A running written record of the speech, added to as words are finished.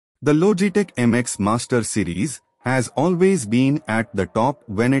The Logitech MX Master series has always been at the top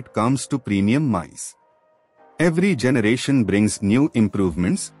when it comes to premium mice. Every generation brings new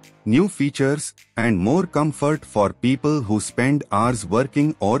improvements, new features, and more comfort for people who spend hours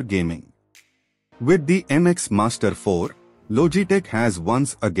working or gaming. With the MX Master 4, Logitech has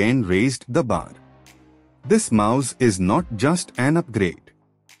once again raised the bar. This mouse is not just an upgrade.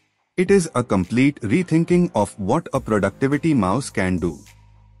 It is a complete rethinking of what a productivity mouse can do.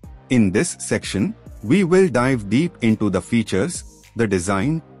 In this section, we will dive deep into the features, the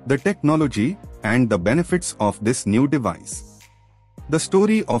design, the technology, and the benefits of this new device. The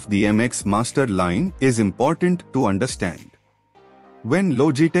story of the MX Master line is important to understand. When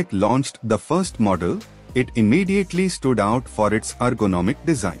Logitech launched the first model, it immediately stood out for its ergonomic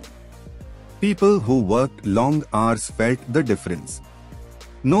design. People who worked long hours felt the difference.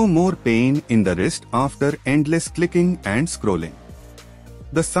 No more pain in the wrist after endless clicking and scrolling.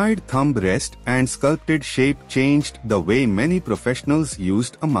 The side thumb rest and sculpted shape changed the way many professionals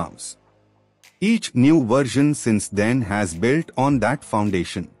used a mouse. Each new version since then has built on that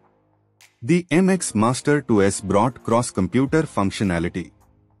foundation. The MX Master 2S brought cross-computer functionality.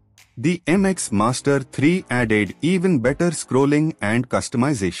 The MX Master 3 added even better scrolling and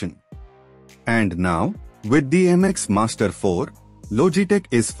customization. And now, with the MX Master 4, Logitech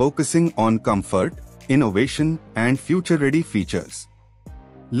is focusing on comfort, innovation, and future-ready features.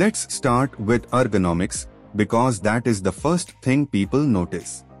 Let's start with ergonomics, because that is the first thing people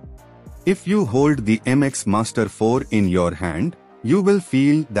notice. If you hold the MX Master 4 in your hand, you will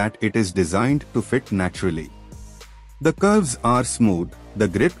feel that it is designed to fit naturally. The curves are smooth, the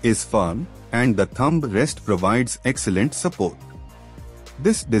grip is firm, and the thumb rest provides excellent support.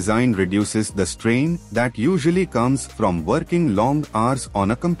 This design reduces the strain that usually comes from working long hours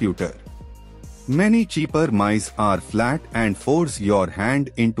on a computer. Many cheaper mice are flat and force your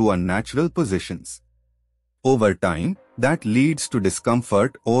hand into unnatural positions. Over time, that leads to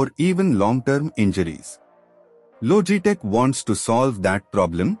discomfort or even long-term injuries. Logitech wants to solve that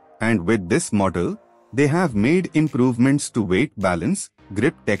problem, and with this model, they have made improvements to weight balance,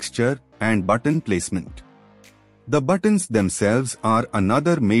 grip texture, and button placement. The buttons themselves are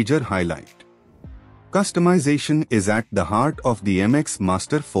another major highlight. Customization is at the heart of the MX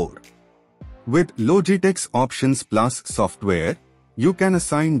Master 4. With Logitech's Options Plus software, you can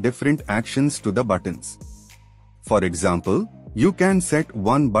assign different actions to the buttons. For example, you can set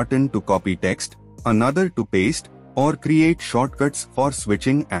one button to copy text, another to paste, or create shortcuts for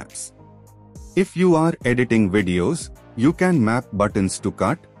switching apps. If you are editing videos, you can map buttons to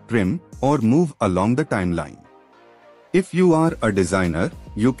cut, trim, or move along the timeline. If you are a designer,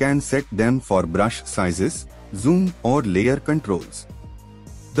 you can set them for brush sizes, zoom, or layer controls.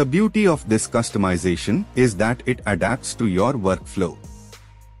 The beauty of this customization is that it adapts to your workflow.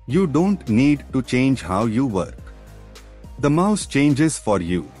 You don't need to change how you work. The mouse changes for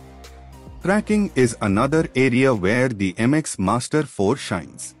you. Tracking is another area where the MX Master 4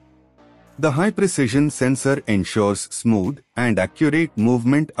 shines. The high-precision sensor ensures smooth and accurate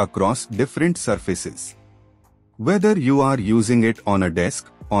movement across different surfaces. Whether you are using it on a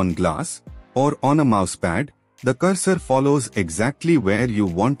desk, on glass, or on a mousepad, the cursor follows exactly where you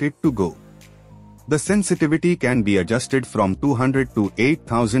want it to go. The sensitivity can be adjusted from 200 to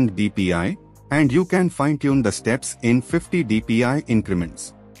 8000 dpi, and you can fine-tune the steps in 50 dpi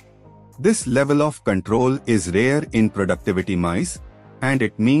increments. This level of control is rare in productivity mice, and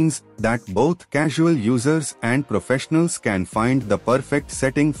it means that both casual users and professionals can find the perfect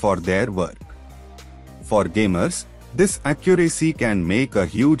setting for their work. For gamers, this accuracy can make a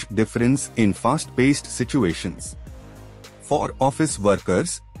huge difference in fast-paced situations. For office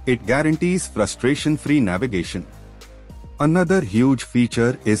workers, it guarantees frustration-free navigation. Another huge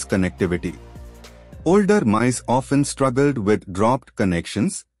feature is connectivity. Older mice often struggled with dropped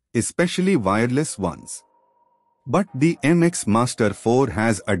connections, especially wireless ones. But the MX Master 4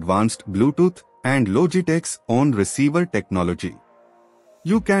 has advanced Bluetooth and Logitech's own receiver technology.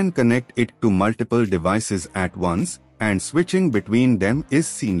 You can connect it to multiple devices at once, and switching between them is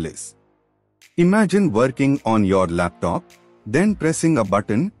seamless. Imagine working on your laptop, then pressing a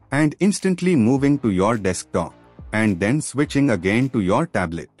button and instantly moving to your desktop, and then switching again to your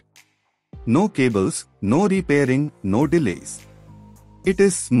tablet. No cables, no repairing, no delays. It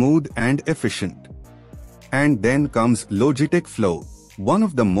is smooth and efficient. And then comes Logitech Flow, one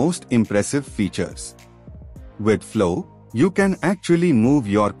of the most impressive features. With Flow, you can actually move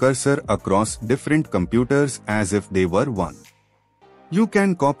your cursor across different computers as if they were one. You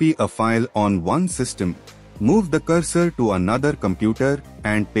can copy a file on one system, move the cursor to another computer,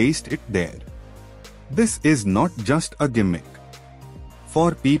 and paste it there. This is not just a gimmick.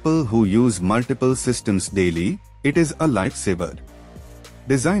 For people who use multiple systems daily, it is a lifesaver.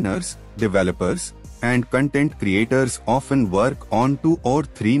 Designers, developers, and content creators often work on 2 or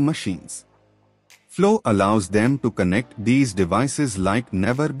 3 machines. Flow allows them to connect these devices like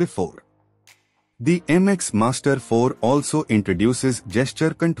never before. The MX Master 4 also introduces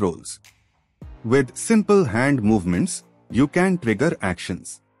gesture controls. With simple hand movements, you can trigger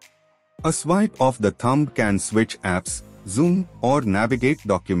actions. A swipe of the thumb can switch apps, zoom, or navigate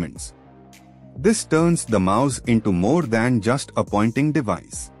documents. This turns the mouse into more than just a pointing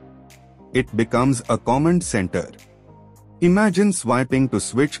device. It becomes a command center. Imagine swiping to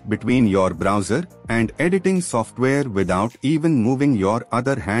switch between your browser and editing software without even moving your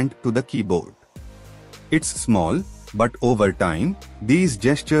other hand to the keyboard. It's small, but over time, these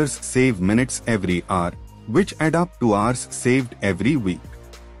gestures save minutes every hour, which add up to hours saved every week.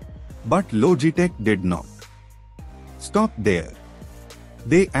 But Logitech did not stop there.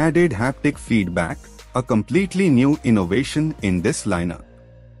 They added haptic feedback, a completely new innovation in this lineup.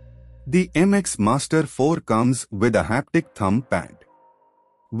 The MX Master 4 comes with a haptic thumb pad.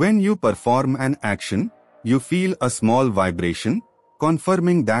 When you perform an action, you feel a small vibration,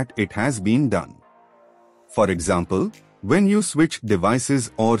 confirming that it has been done. For example, when you switch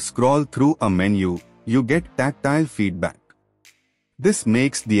devices or scroll through a menu, you get tactile feedback. This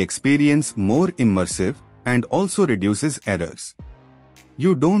makes the experience more immersive and also reduces errors.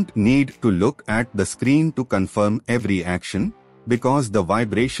 You don't need to look at the screen to confirm every action, because the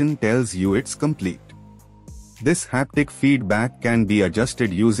vibration tells you it's complete. This haptic feedback can be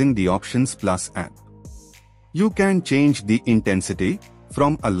adjusted using the Options Plus app. You can change the intensity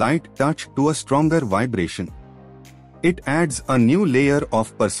from a light touch to a stronger vibration. It adds a new layer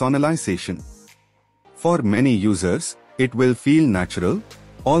of personalization. For many users, it will feel natural,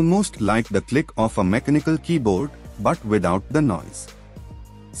 almost like the click of a mechanical keyboard, but without the noise.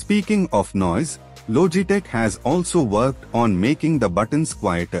 Speaking of noise, Logitech has also worked on making the buttons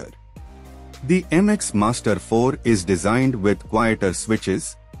quieter. The MX Master 4 is designed with quieter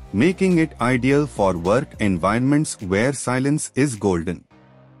switches, making it ideal for work environments where silence is golden.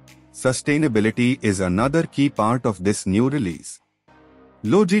 Sustainability is another key part of this new release.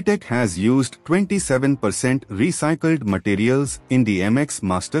 Logitech has used 27% recycled materials in the MX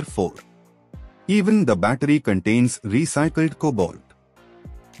Master 4. Even the battery contains recycled cobalt.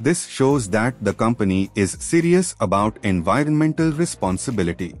 This shows that the company is serious about environmental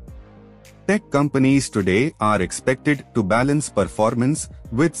responsibility. Tech companies today are expected to balance performance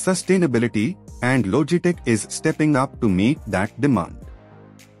with sustainability, and Logitech is stepping up to meet that demand.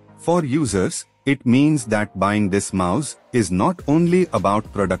 For users, it means that buying this mouse is not only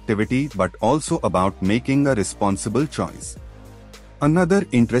about productivity but also about making a responsible choice. Another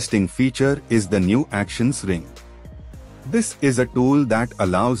interesting feature is the new Actions Ring. This is a tool that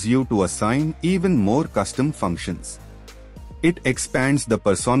allows you to assign even more custom functions. It expands the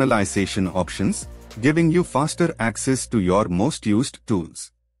personalization options, giving you faster access to your most used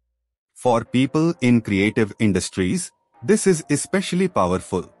tools. For people in creative industries, this is especially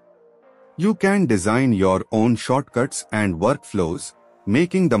powerful. You can design your own shortcuts and workflows,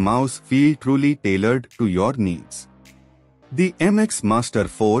 making the mouse feel truly tailored to your needs. The MX Master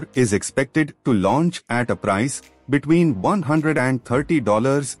 4 is expected to launch at a price between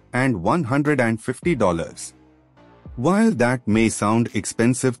 $130 and $150. While that may sound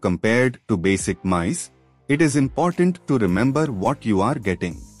expensive compared to basic mice, it is important to remember what you are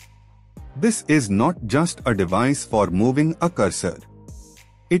getting. This is not just a device for moving a cursor.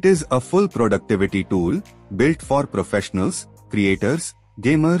 It is a full productivity tool built for professionals, creators,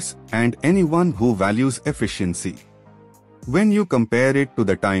 gamers, and anyone who values efficiency. When you compare it to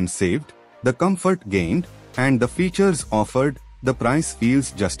the time saved, the comfort gained, and the features offered, the price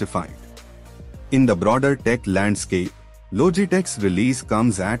feels justified. In the broader tech landscape, Logitech's release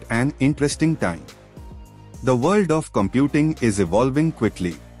comes at an interesting time. The world of computing is evolving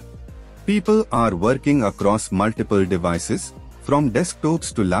quickly. People are working across multiple devices, from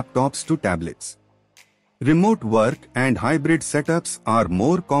desktops to laptops to tablets. Remote work and hybrid setups are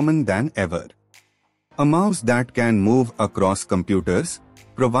more common than ever. A mouse that can move across computers,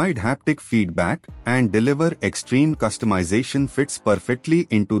 provide haptic feedback, and deliver extreme customization fits perfectly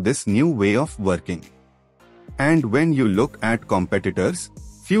into this new way of working. And when you look at competitors,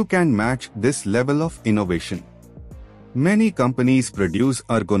 few can match this level of innovation. Many companies produce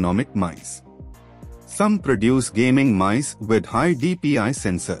ergonomic mice. Some produce gaming mice with high DPI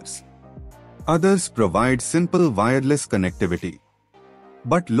sensors. Others provide simple wireless connectivity.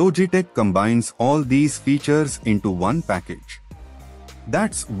 But Logitech combines all these features into one package.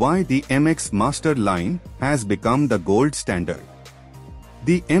 That's why the MX Master line has become the gold standard.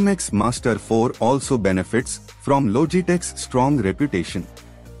 The MX Master 4 also benefits from Logitech's strong reputation.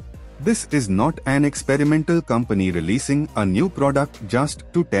 This is not an experimental company releasing a new product just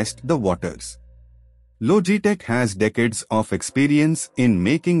to test the waters. Logitech has decades of experience in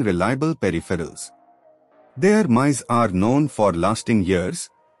making reliable peripherals. Their mice are known for lasting years,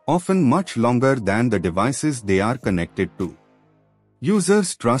 often much longer than the devices they are connected to.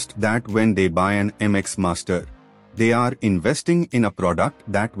 Users trust that when they buy an MX Master, they are investing in a product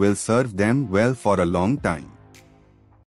that will serve them well for a long time.